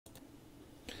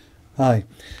Hi,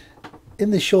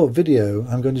 in this short video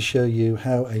I'm going to show you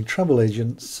how a travel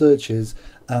agent searches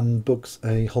and books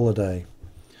a holiday.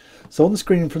 So on the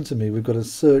screen in front of me we've got a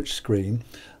search screen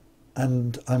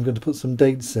and I'm going to put some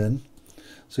dates in.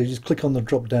 So you just click on the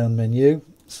drop down menu,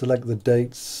 select the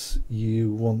dates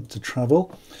you want to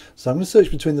travel. So I'm going to search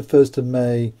between the 1st of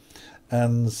May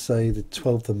and say the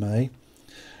 12th of May.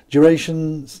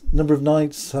 Duration, number of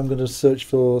nights, I'm going to search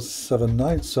for 7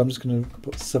 nights, so I'm just going to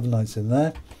put 7 nights in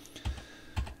there.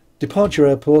 Departure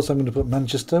airports, I'm going to put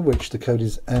Manchester, which the code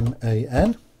is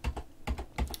MAN.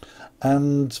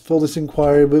 And for this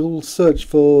inquiry, we'll search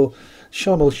for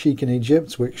Sharm el-Sheikh in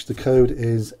Egypt, which the code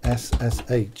is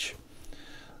SSH.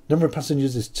 Number of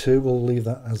passengers is 2, we'll leave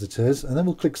that as it is, and then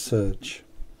we'll click search.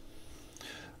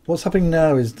 What's happening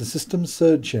now is the system's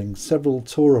searching several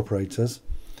tour operators,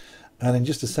 and in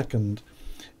just a second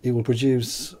it will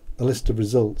produce a list of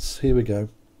results. Here we go.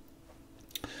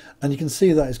 And you can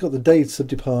see that it's got the dates of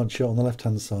departure on the left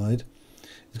hand side.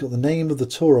 It's got the name of the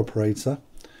tour operator.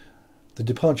 The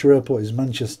departure airport is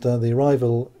Manchester. The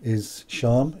arrival is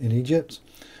Sharm in Egypt.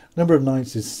 Number of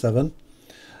nights is 7.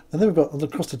 And then we've got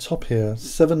across the top here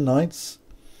 7 nights,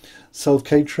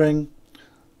 self-catering,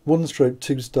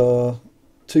 1/2 star,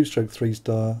 2/3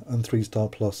 star and 3 star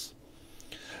plus.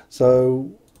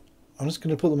 So I'm just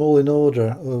going to put them all in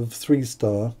order of 3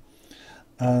 star,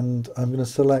 and I'm going to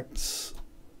select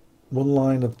one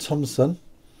line of Thomson,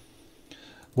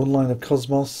 one line of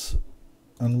Cosmos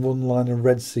and one line of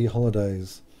Red Sea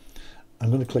Holidays. I'm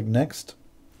going to click next,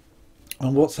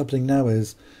 and what's happening now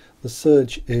is the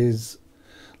search is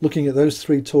looking at those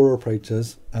 3 tour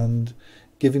operators and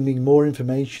giving me more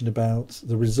information about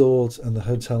the resort and the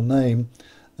hotel name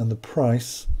and the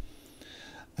price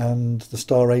and the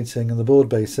star rating and the board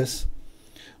basis,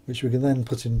 which we can then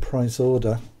put in price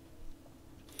order.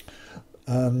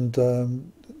 And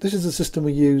this is a system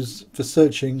we use for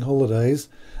searching holidays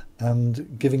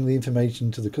and giving the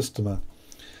information to the customer.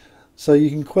 So you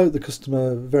can quote the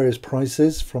customer various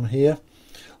prices from here.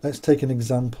 Let's take an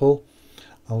example.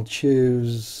 I'll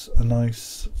choose a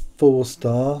nice 4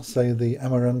 star, say the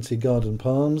Amaranti Garden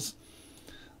Palms,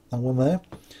 that one there.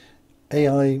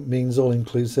 AI means all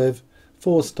inclusive,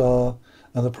 4 star,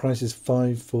 and the price is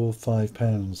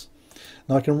 £545.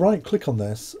 Now I can right click on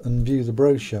this and view the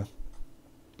brochure,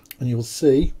 and you'll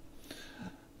see,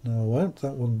 no I won't,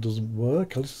 that one doesn't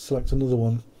work, I'll just select another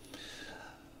one.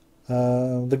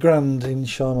 The Grand in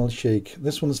Sharm el-Sheikh,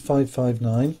 this one's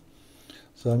 £559,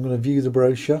 so I'm going to view the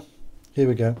brochure. Here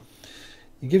we go.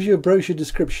 It gives you a brochure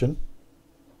description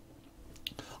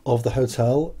of the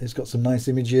hotel. It's got some nice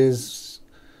images,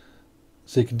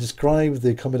 so you can describe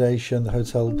the accommodation, the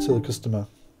hotel to the customer.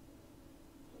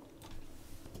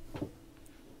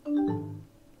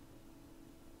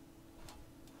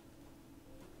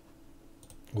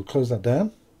 We'll close that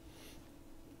down.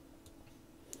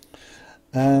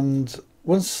 And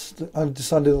once I've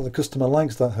decided that the customer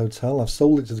likes that hotel, I've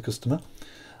sold it to the customer,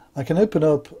 I can open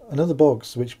up another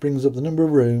box which brings up the number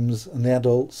of rooms and the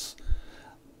adults.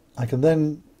 I can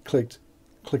then click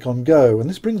on go, and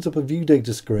this brings up a view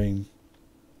data screen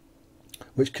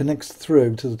which connects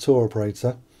through to the tour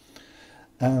operator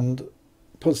and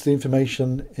puts the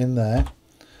information in there.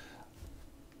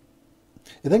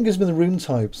 It then gives me the room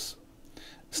types: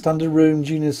 standard room,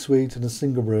 junior suite and a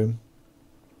single room.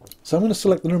 So I'm going to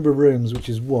select the number of rooms, which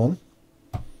is 1,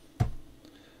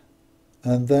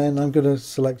 and then I'm going to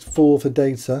select 4 for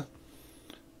data,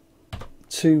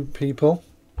 2 people,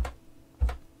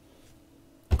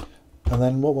 and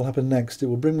then what will happen next, it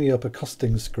will bring me up a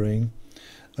costing screen,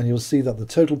 and you'll see that the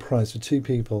total price for 2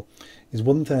 people is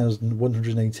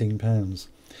 £1,118.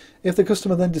 If the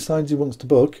customer then decides he wants to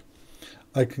book,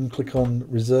 I can click on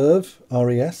reserve,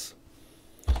 RES,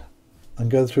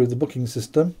 and go through the booking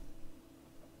system,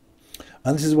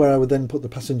 and this is where I would then put the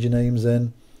passenger names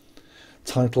in,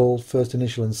 title, first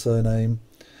initial and surname,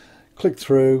 click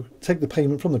through, take the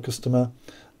payment from the customer,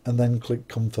 and then click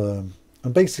confirm.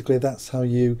 And basically that's how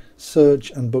you search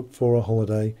and book for a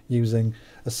holiday using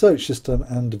a search system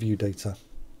and view data.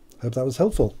 Hope that was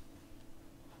helpful.